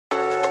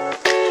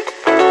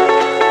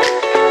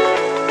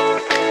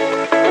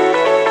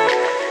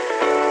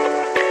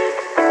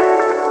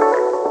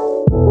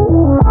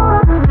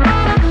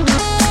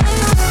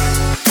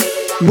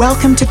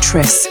Welcome to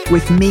Tris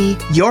with me,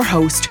 your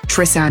host,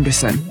 Tris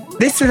Anderson.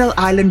 This little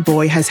island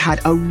boy has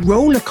had a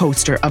roller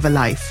coaster of a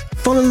life,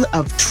 full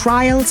of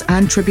trials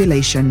and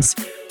tribulations.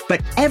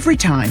 But every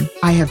time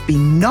I have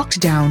been knocked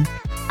down,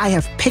 I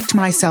have picked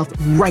myself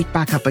right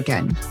back up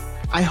again.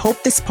 I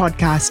hope this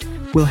podcast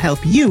will help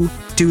you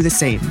do the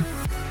same.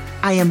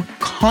 I am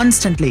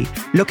constantly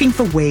looking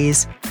for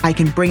ways I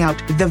can bring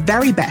out the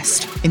very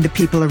best in the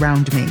people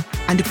around me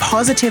and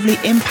positively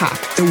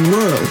impact the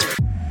world.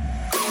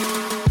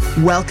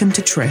 Welcome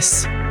to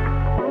Tris.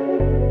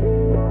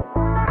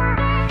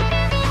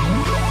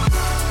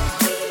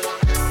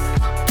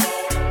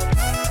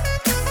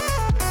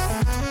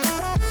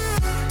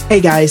 Hey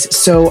guys,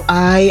 so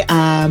I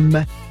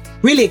am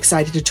really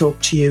excited to talk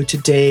to you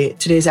today.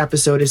 Today's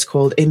episode is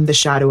called In the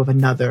Shadow of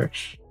Another.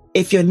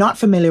 If you're not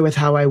familiar with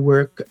how I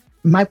work,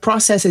 my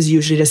process is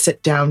usually to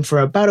sit down for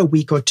about a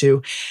week or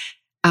two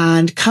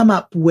and come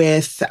up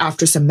with,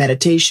 after some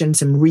meditation,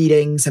 some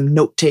reading, some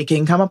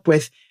note-taking, come up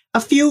with a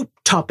few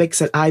topics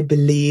that I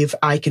believe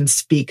I can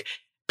speak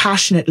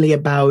passionately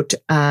about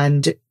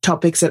and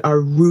topics that are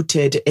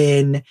rooted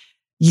in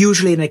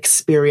usually an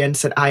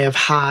experience that I have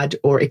had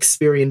or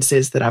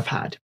experiences that I've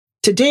had.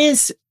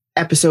 Today's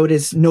episode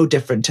is no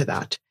different to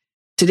that.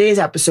 Today's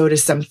episode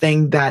is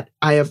something that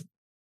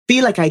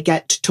feel like I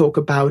get to talk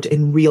about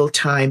in real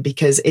time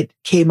because it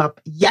came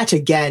up yet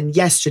again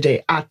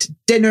yesterday at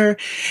dinner,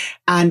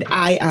 and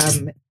I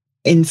am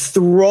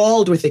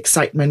enthralled with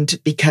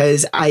excitement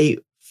because I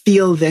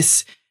feel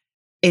this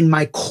in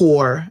my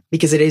core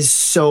because it is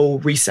so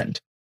recent.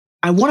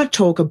 I want to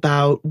talk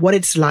about what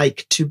it's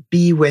like to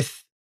be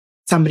with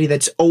somebody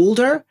that's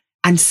older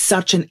and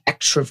such an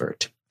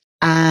extrovert.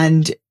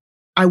 And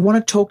I want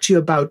to talk to you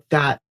about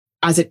that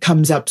as it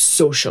comes up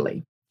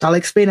socially. I'll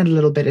explain it a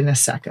little bit in a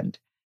second.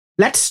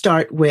 Let's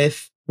start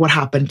with what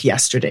happened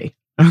yesterday,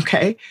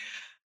 okay?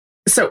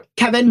 So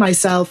Kevin,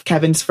 myself,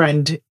 Kevin's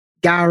friend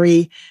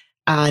Gary,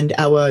 and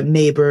our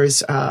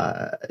neighbors,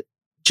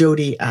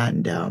 Jody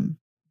and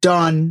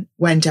Don,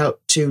 went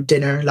out to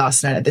dinner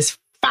last night at this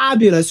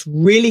fabulous,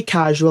 really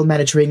casual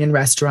Mediterranean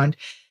restaurant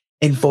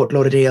in Fort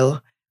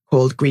Lauderdale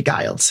called Greek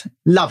Isles.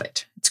 Love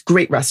it. It's a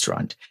great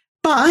restaurant.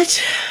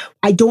 But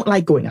I don't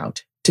like going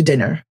out to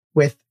dinner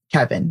with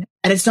Kevin.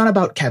 And it's not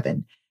about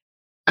Kevin.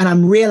 And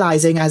I'm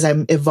realizing as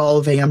I'm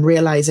evolving,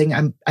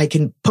 I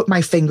can put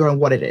my finger on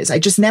what it is. I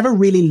just never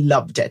really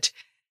loved it.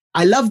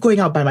 I love going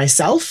out by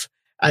myself.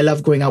 I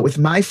love going out with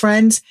my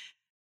friends.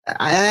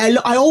 I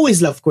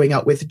always love going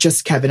out with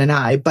just Kevin and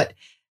I, but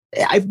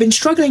I've been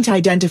struggling to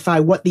identify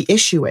what the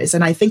issue is.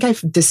 And I think I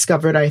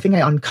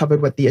uncovered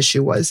what the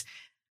issue was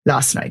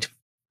last night.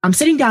 I'm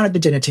sitting down at the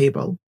dinner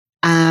table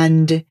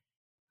and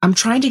I'm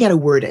trying to get a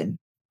word in.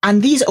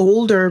 And these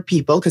older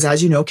people, because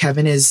as you know,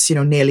 Kevin is,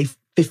 nearly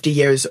 50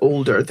 years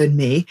older than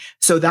me.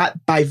 So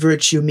that by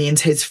virtue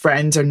means his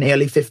friends are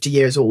nearly 50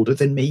 years older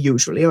than me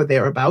usually, or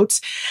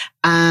thereabouts.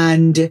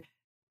 And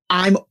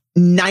I'm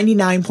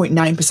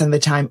 99.9% of the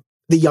time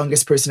the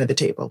youngest person at the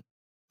table.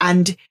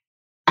 And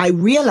I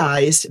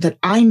realized that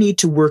I need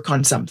to work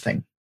on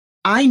something.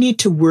 I need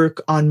to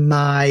work on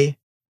my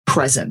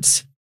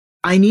presence.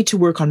 I need to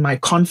work on my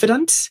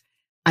confidence,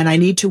 and I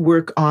need to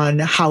work on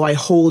how I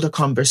hold a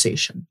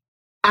conversation.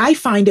 I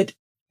find it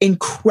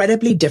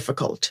incredibly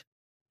difficult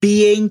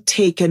being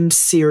taken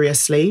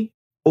seriously,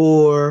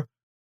 or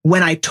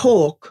when I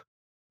talk,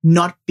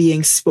 not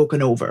being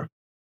spoken over.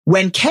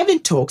 When Kevin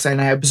talks,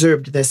 and I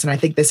observed this, and I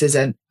think this is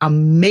an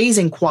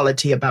amazing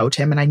quality about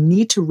him, and I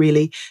need to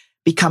really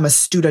become a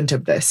student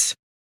of this.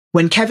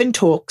 When Kevin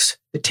talks,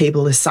 the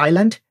table is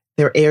silent,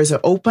 their ears are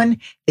open,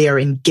 they are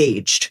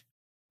engaged,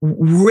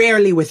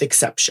 rarely with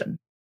exception.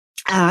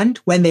 And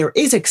when there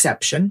is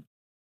exception,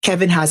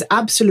 Kevin has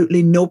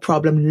absolutely no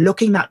problem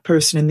looking that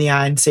person in the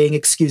eye and saying,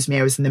 "Excuse me,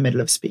 I was in the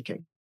middle of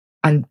speaking,"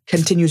 and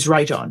continues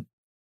right on.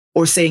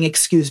 Or saying,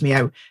 "Excuse me,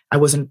 I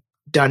wasn't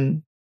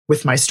done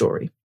with my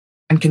story,"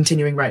 and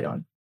continuing right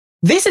on.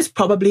 This is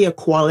probably a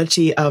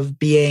quality of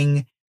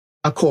being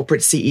a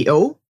corporate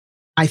CEO.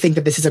 I think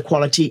that this is a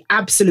quality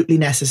absolutely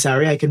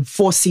necessary. I can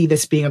foresee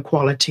this being a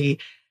quality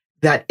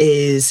that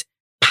is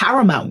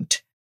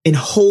paramount in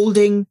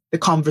holding the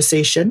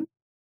conversation.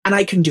 And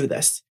I can do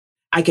this.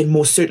 I can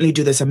most certainly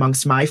do this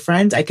amongst my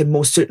friends. I can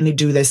most certainly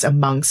do this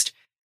amongst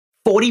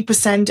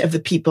 40% of the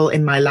people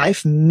in my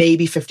life,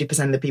 maybe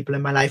 50% of the people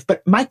in my life.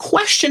 But my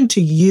question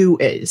to you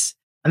is,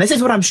 and this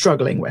is what I'm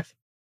struggling with,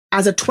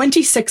 as a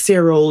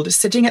 26-year-old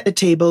sitting at the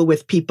table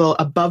with people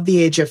above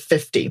the age of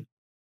 50,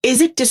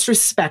 is it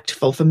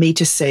disrespectful for me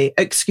to say,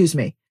 "Excuse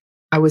me,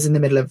 I was in the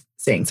middle of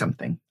saying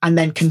something," and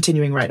then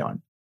continuing right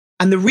on?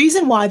 And the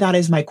reason why that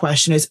is my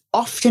question is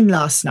often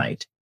last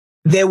night,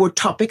 there were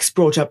topics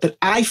brought up that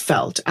I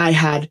felt I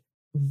had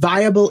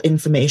viable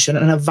information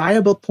and a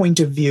viable point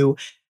of view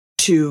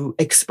to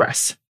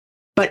express.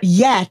 But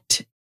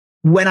yet,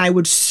 when I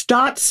would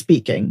start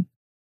speaking,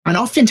 and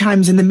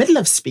oftentimes in the middle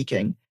of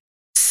speaking,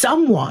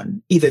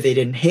 someone, either they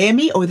didn't hear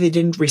me or they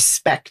didn't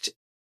respect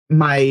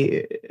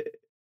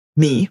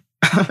me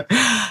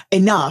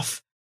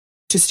enough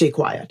to stay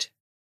quiet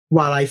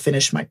while I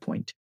finish my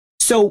point.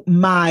 So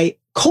my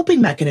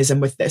coping mechanism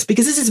with this,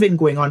 because this has been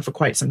going on for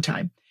quite some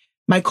time,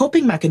 my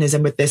coping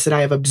mechanism with this that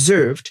I have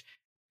observed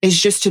is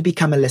just to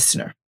become a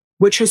listener,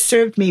 which has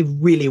served me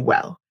really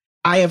well.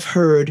 I have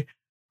heard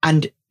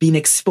and been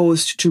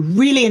exposed to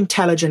really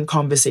intelligent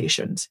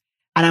conversations,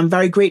 and I'm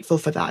very grateful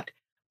for that.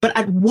 But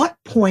at what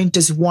point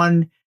does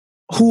one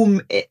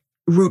whom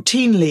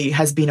routinely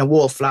has been a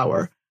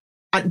wallflower,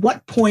 at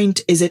what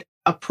point is it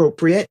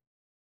appropriate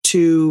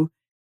to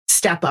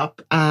step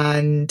up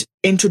and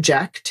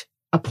interject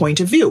a point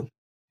of view?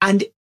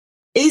 And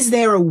is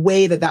there a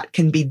way that that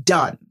can be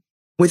done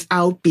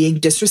without being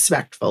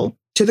disrespectful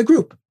to the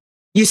group?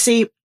 You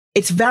see,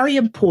 it's very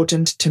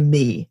important to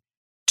me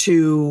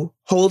to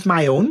hold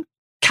my own,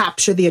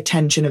 capture the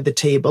attention of the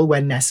table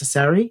when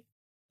necessary,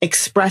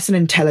 express an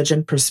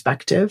intelligent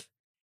perspective,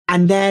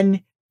 and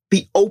then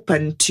be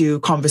open to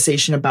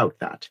conversation about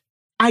that.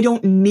 I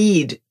don't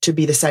need to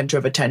be the center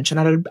of attention,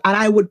 and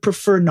I would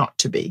prefer not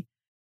to be.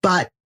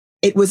 But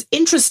it was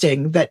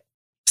interesting that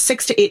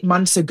 6 to 8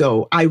 months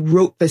ago, I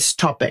wrote this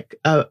topic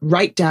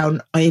right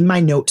down in my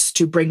notes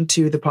to bring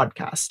to the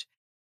podcast.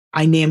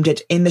 I named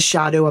it In the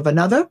Shadow of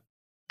Another,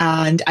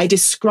 and I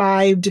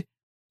described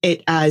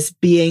it as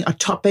being a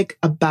topic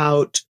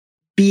about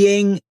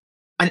being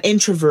an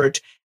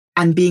introvert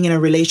and being in a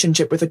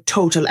relationship with a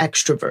total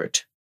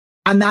extrovert.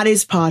 And that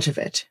is part of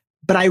it.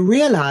 But I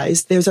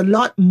realized there's a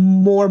lot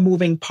more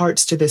moving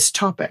parts to this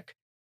topic.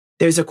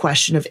 There's a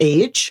question of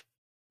age.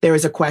 There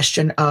is a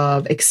question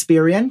of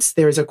experience.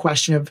 There is a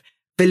question of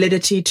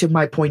validity to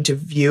my point of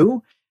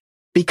view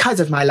because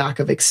of my lack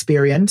of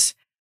experience.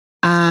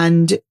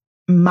 And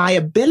my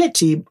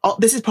ability,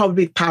 this is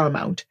probably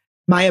paramount,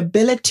 my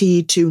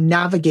ability to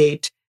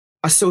navigate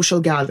a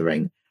social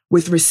gathering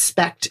with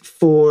respect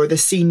for the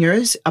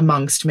seniors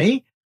amongst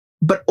me,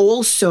 but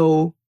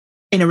also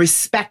in a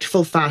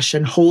respectful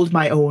fashion, hold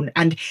my own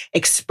and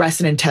express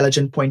an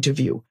intelligent point of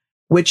view,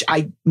 which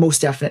I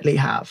most definitely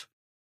have.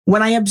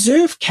 When I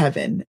observe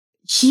Kevin,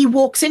 he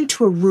walks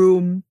into a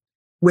room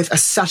with a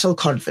subtle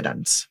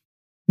confidence.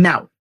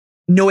 Now,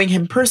 knowing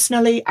him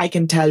personally, I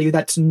can tell you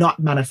that's not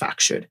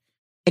manufactured.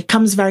 It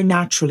comes very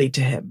naturally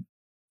to him.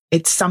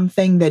 It's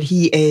something that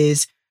he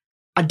is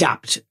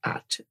adept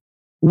at.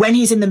 When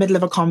he's in the middle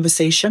of a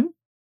conversation,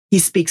 he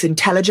speaks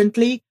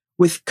intelligently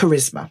with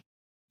charisma.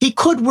 He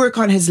could work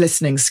on his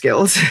listening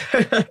skills,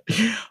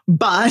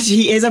 but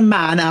he is a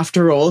man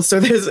after all. So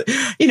there's,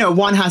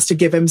 one has to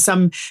give him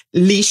some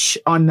leash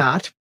on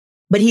that.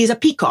 But he is a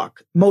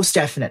peacock, most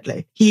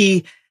definitely.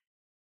 He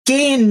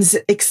gains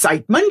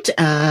excitement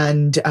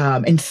and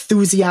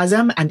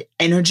enthusiasm and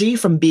energy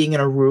from being in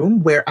a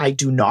room where I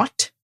do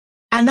not.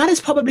 And that is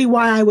probably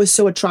why I was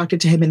so attracted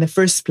to him in the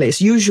first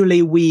place.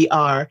 Usually we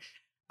are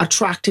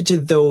attracted to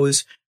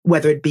those,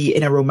 whether it be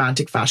in a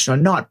romantic fashion or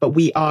not, but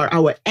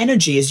our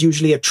energy is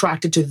usually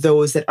attracted to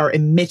those that are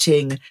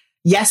emitting,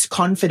 yes,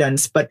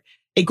 confidence, but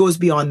it goes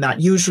beyond that.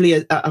 Usually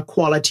a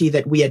quality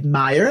that we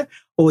admire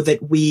or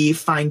that we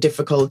find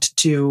difficult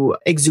to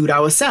exude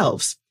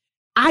ourselves.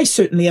 I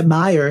certainly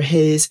admire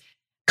his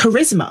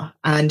charisma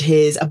and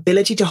his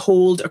ability to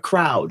hold a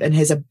crowd and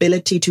his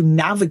ability to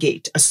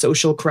navigate a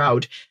social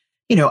crowd,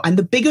 and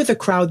the bigger the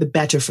crowd, the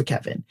better for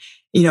Kevin.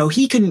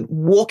 He can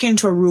walk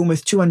into a room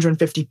with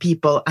 250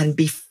 people and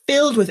be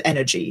filled with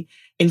energy,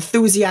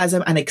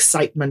 enthusiasm, and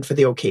excitement for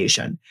the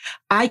occasion.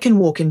 I can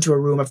walk into a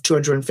room of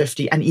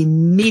 250 and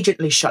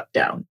immediately shut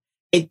down.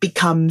 It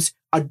becomes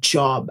a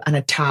job and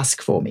a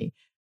task for me.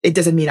 It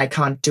doesn't mean I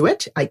can't do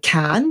it. I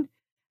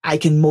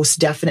can most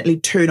definitely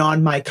turn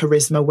on my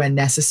charisma when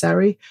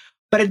necessary.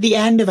 But at the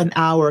end of an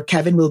hour,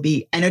 Kevin will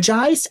be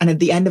energized. And at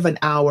the end of an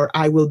hour,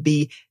 I will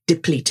be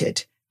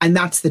depleted. And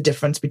that's the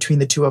difference between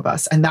the two of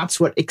us. And that's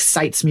what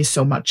excites me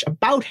so much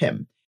about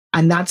him.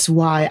 And that's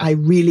why I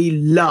really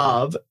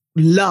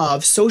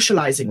love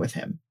socializing with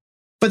him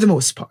for the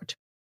most part.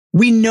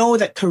 We know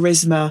that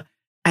charisma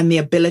and the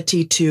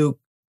ability to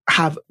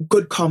have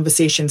good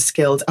conversation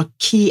skills are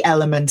key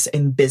elements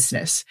in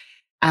business.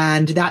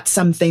 And that's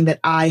something that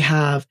I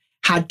have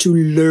had to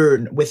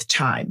learn with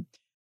time.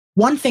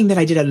 One thing that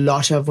I did a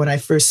lot of when I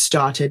first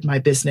started my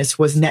business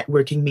was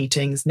networking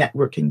meetings,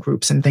 networking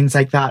groups, and things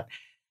like that.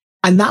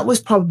 And that was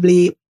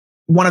probably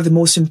one of the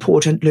most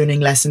important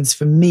learning lessons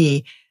for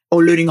me,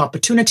 or learning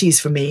opportunities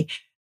for me.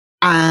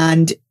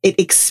 And it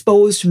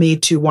exposed me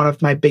to one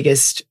of my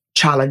biggest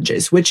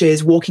challenges, which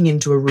is walking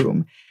into a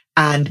room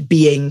and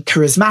being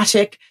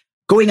charismatic,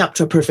 going up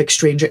to a perfect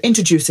stranger,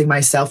 introducing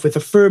myself with a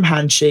firm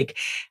handshake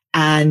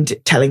and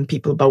telling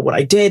people about what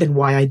I did and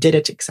why I did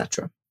it,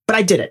 etc. But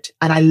I did it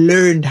and I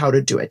learned how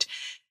to do it.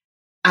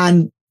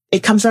 And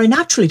it comes very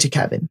naturally to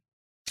Kevin.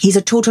 He's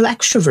a total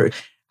extrovert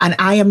and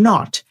I am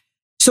not.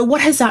 So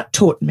what has that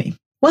taught me?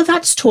 Well,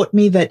 that's taught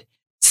me that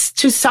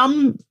to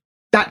some,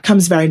 that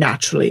comes very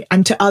naturally,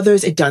 and to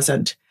others, it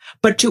doesn't.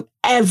 But to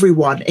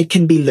everyone, it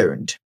can be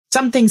learned.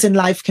 Some things in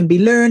life can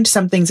be learned,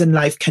 some things in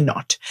life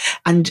cannot.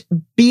 And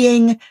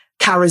being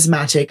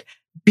charismatic,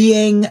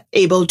 being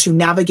able to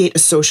navigate a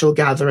social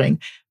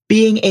gathering,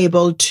 being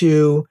able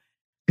to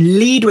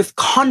lead with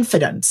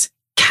confidence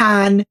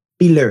can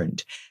be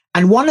learned.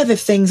 And one of the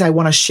things I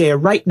want to share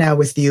right now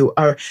with you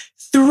are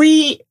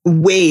 3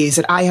 ways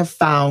that I have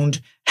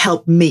found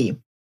help me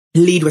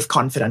lead with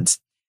confidence.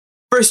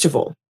 First of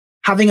all,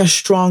 having a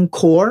strong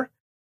core.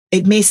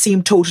 It may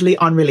seem totally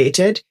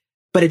unrelated,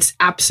 but it's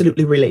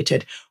absolutely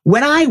related.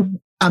 When I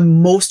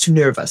am most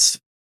nervous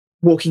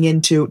walking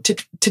into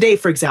today,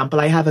 for example,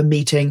 I have a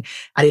meeting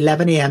at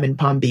 11 a.m. in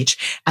Palm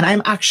Beach, and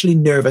I'm actually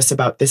nervous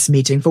about this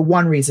meeting for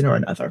one reason or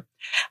another.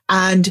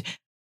 And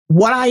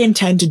what I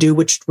intend to do,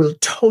 which will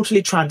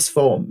totally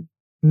transform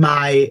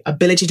my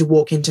ability to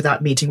walk into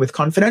that meeting with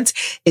confidence,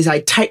 is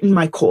I tighten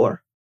my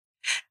core.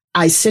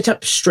 I sit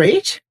up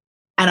straight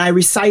and I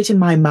recite in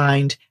my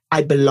mind,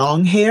 I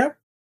belong here.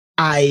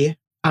 I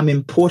am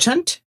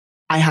important.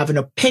 I have an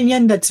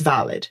opinion that's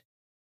valid.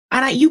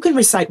 And you can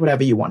recite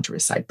whatever you want to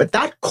recite, but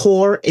that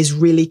core is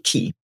really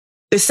key.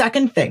 The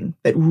second thing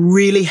that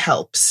really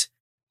helps,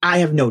 I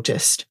have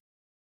noticed,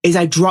 is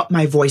I drop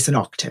my voice an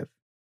octave.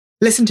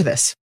 Listen to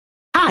this.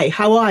 Hi,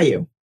 how are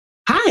you?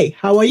 Hi,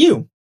 how are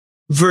you?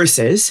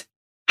 Versus,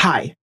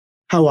 hi,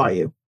 how are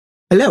you?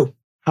 Hello,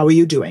 how are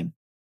you doing?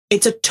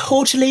 It's a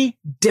totally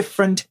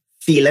different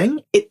feeling.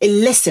 It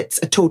elicits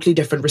a totally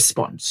different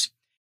response.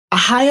 A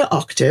higher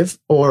octave,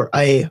 or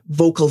a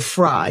vocal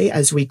fry,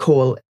 as we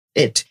call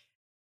it,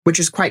 which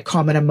is quite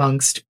common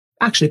amongst,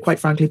 actually, quite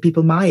frankly,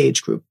 people my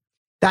age group.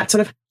 That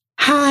sort of,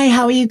 hi,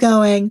 how are you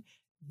going?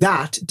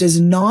 That does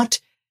not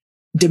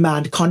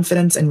demand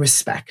confidence and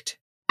respect.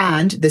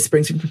 And this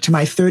brings me to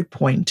my third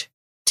point,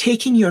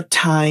 taking your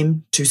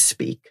time to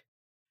speak,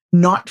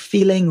 not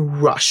feeling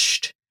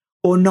rushed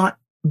or not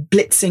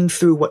blitzing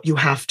through what you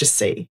have to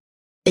say.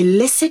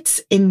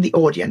 Elicits in the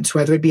audience,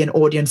 whether it be an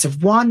audience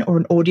of 1 or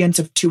an audience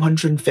of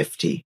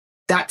 250,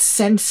 that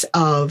sense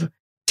of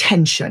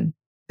tension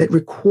that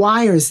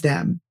requires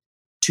them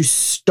to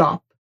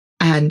stop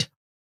and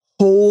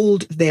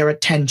hold their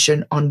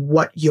attention on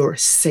what you're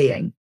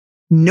saying.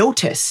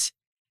 Notice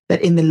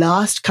that in the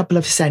last couple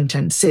of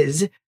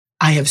sentences,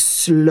 I have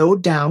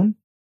slowed down,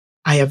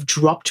 I have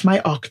dropped my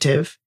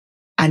octave,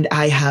 and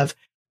I have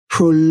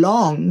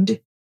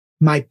prolonged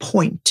my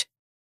point,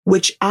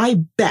 which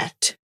I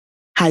bet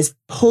has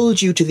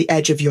pulled you to the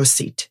edge of your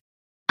seat.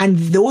 And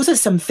those are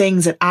some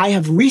things that I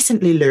have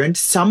recently learned,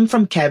 some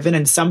from Kevin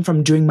and some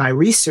from doing my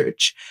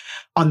research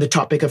on the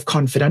topic of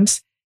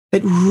confidence,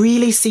 that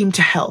really seem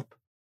to help.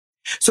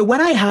 So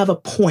when I have a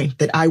point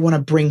that I want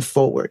to bring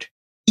forward,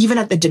 even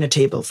at the dinner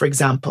table, for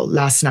example,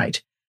 last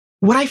night,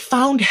 what I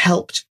found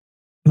helped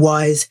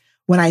was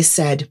when I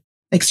said,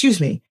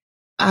 excuse me,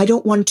 I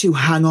don't want to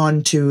hang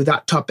on to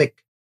that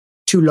topic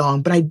too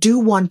long, but I do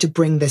want to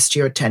bring this to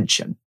your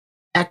attention.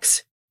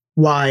 X,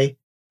 Y,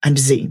 and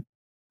Z.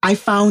 I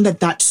found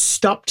that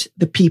stopped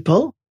the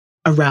people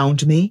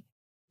around me,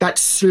 that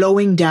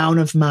slowing down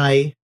of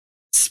my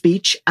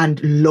speech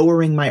and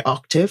lowering my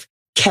octave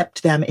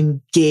kept them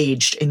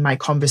engaged in my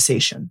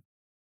conversation,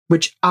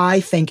 which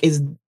I think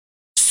is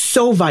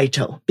so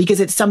vital because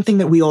it's something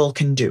that we all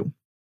can do.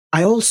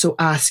 I also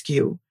ask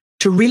you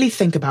to really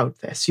think about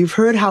this. You've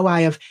heard how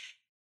I have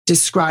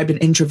described an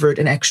introvert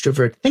and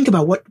extrovert. Think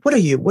about what are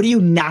you? What are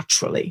you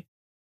naturally?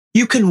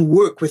 You can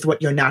work with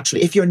what you're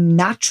naturally. If you're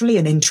naturally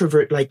an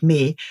introvert like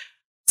me,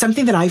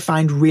 something that I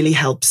find really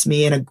helps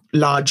me in a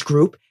large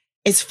group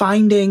is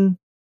finding,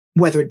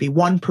 whether it be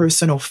 1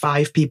 person or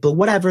 5 people,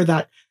 whatever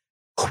that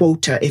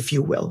quota, if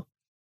you will,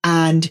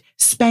 and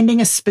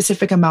spending a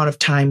specific amount of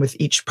time with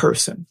each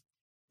person.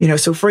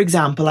 So for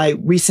example, I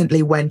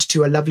recently went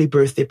to a lovely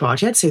birthday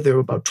party. I'd say there were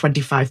about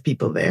 25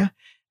 people there,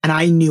 and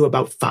I knew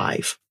about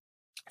 5.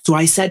 So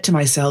I said to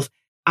myself,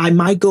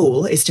 my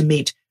goal is to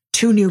meet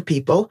 2 new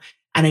people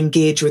and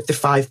engage with the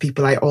 5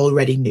 people I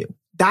already knew.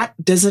 That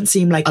doesn't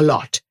seem like a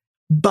lot,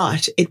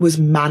 but it was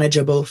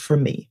manageable for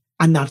me.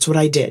 And that's what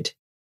I did.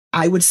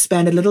 I would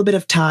spend a little bit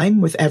of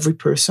time with every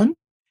person.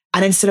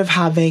 And instead of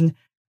having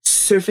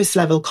surface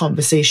level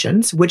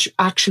conversations, which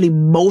actually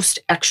most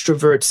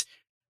extroverts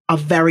are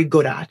very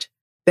good at,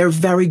 they're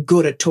very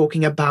good at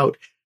talking about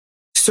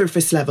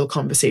surface level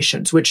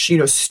conversations, which,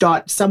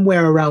 start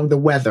somewhere around the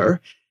weather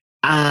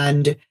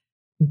and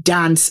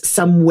dance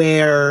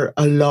somewhere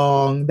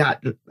along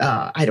that,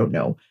 I don't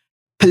know,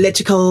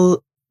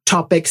 political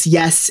topics.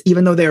 Yes,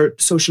 even though they're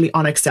socially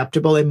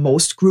unacceptable in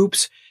most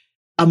groups,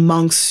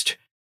 amongst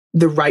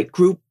the right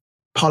group,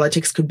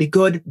 politics could be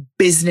good.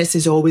 Business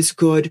is always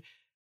good,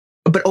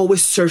 but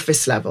always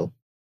surface level.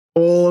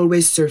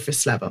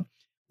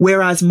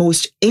 Whereas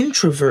most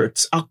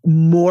introverts are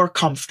more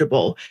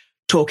comfortable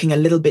talking a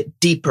little bit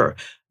deeper,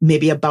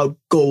 maybe about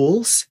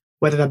goals,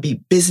 whether that be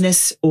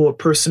business or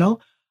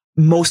personal.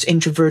 Most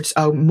introverts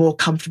are more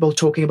comfortable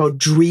talking about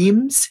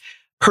dreams,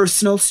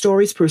 personal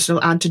stories,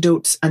 personal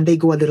anecdotes, and they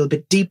go a little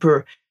bit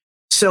deeper.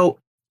 So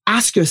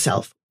ask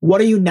yourself,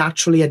 what are you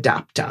naturally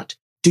adept at?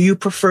 Do you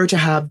prefer to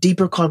have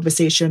deeper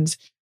conversations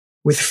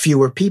with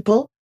fewer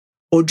people,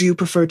 or do you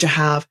prefer to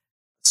have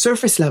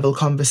surface level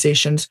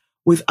conversations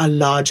with a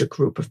larger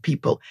group of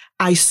people?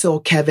 I saw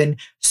Kevin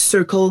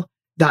circle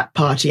that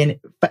party, and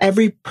for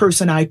every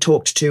person I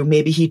talked to,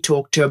 maybe he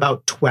talked to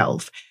about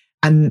 12,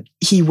 and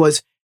he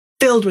was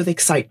filled with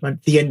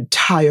excitement the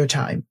entire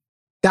time.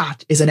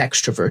 That is an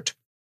extrovert.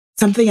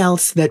 Something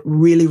else that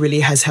really, really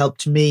has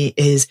helped me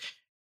is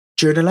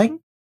journaling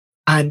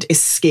and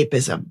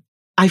escapism.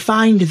 I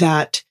find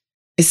that,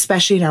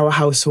 especially in our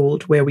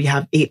household where we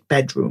have 8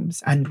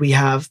 bedrooms and we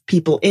have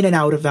people in and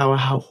out of our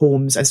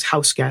homes as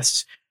house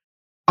guests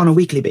on a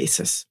weekly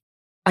basis,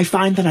 I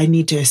find that I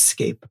need to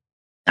escape.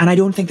 And I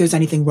don't think there's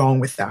anything wrong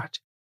with that.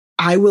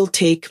 I will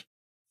take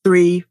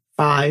 3,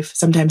 5,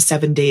 sometimes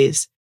 7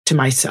 days to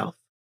myself.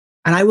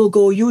 And I will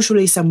go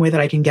usually somewhere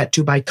that I can get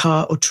to by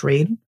car or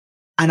train.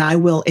 And I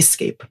will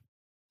escape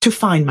to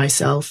find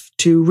myself,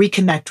 to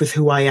reconnect with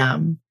who I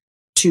am,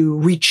 to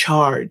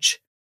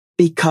recharge.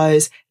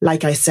 Because,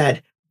 like I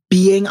said,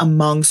 being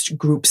amongst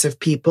groups of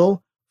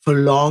people for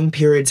long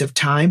periods of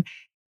time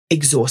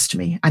exhaust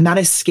me. And that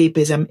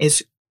escapism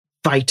is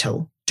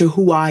vital to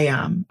who I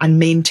am and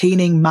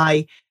maintaining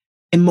my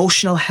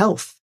emotional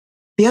health.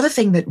 The other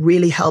thing that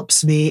really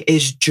helps me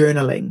is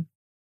journaling.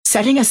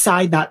 Setting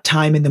aside that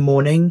time in the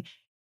morning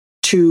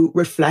to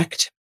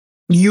reflect,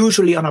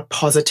 usually on a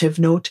positive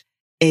note,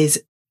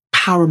 is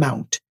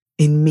paramount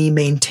in me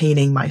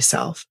maintaining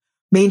myself,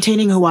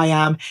 maintaining who I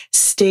am,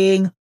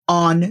 staying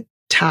on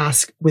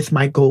task with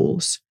my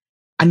goals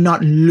and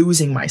not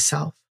losing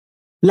myself.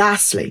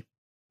 Lastly,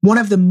 one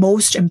of the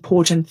most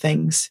important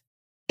things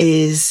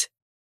is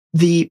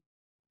the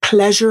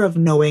pleasure of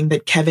knowing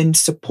that Kevin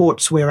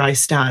supports where I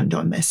stand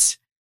on this.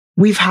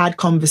 We've had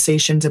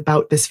conversations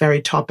about this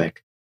very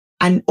topic.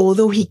 And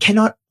although he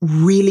cannot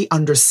really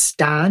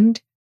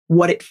understand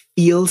what it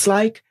feels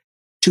like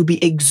to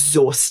be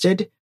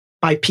exhausted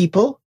by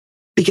people,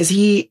 because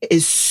he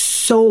is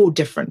so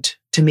different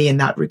to me in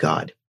that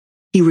regard,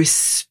 he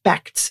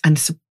respects and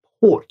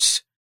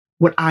supports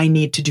what I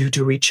need to do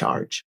to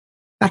recharge.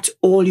 That's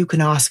all you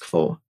can ask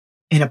for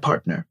in a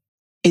partner,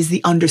 is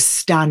the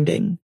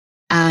understanding.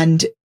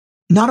 And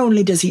not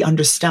only does he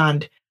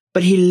understand,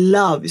 but he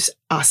loves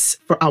us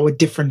for our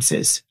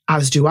differences,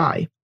 as do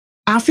I.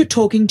 After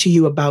talking to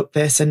you about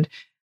this, and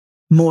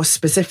more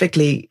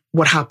specifically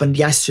what happened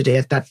yesterday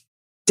at that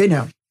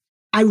dinner,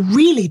 I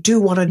really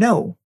do want to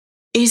know,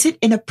 is it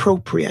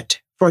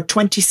inappropriate for a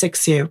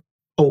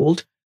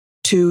 26-year-old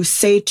to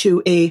say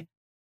to a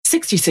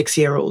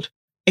 66-year-old,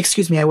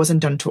 excuse me, I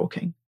wasn't done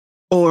talking,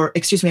 or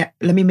excuse me,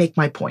 let me make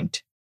my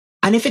point.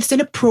 And if it's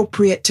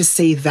inappropriate to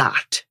say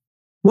that,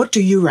 what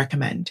do you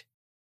recommend?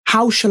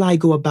 How shall I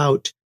go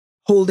about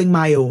holding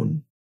my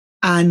own?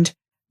 And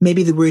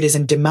maybe the word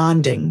isn't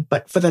demanding,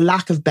 but for the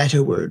lack of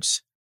better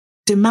words,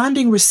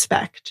 demanding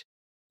respect.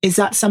 Is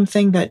that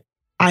something that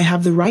I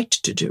have the right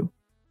to do?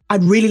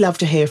 I'd really love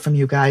to hear from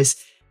you guys.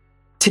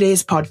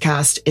 Today's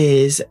podcast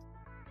is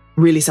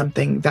really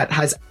something that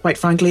has, quite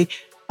frankly,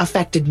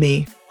 affected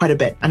me quite a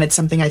bit. And it's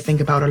something I think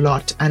about a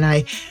lot. And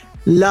I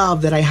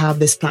love that I have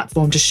this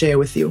platform to share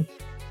with you.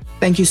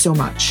 Thank you so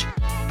much.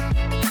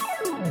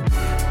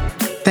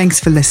 Thanks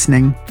for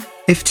listening.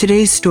 If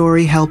today's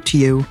story helped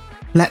you,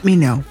 let me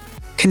know.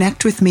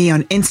 Connect with me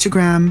on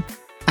Instagram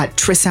at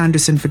Tris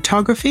Anderson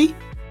Photography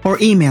or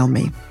email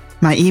me.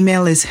 My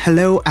email is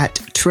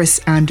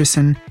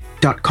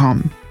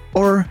hello@trisanderson.com.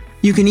 Or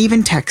you can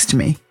even text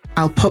me.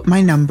 I'll put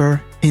my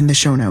number in the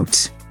show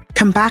notes.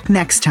 Come back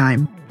next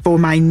time for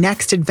my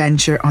next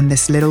adventure on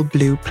this little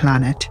blue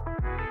planet.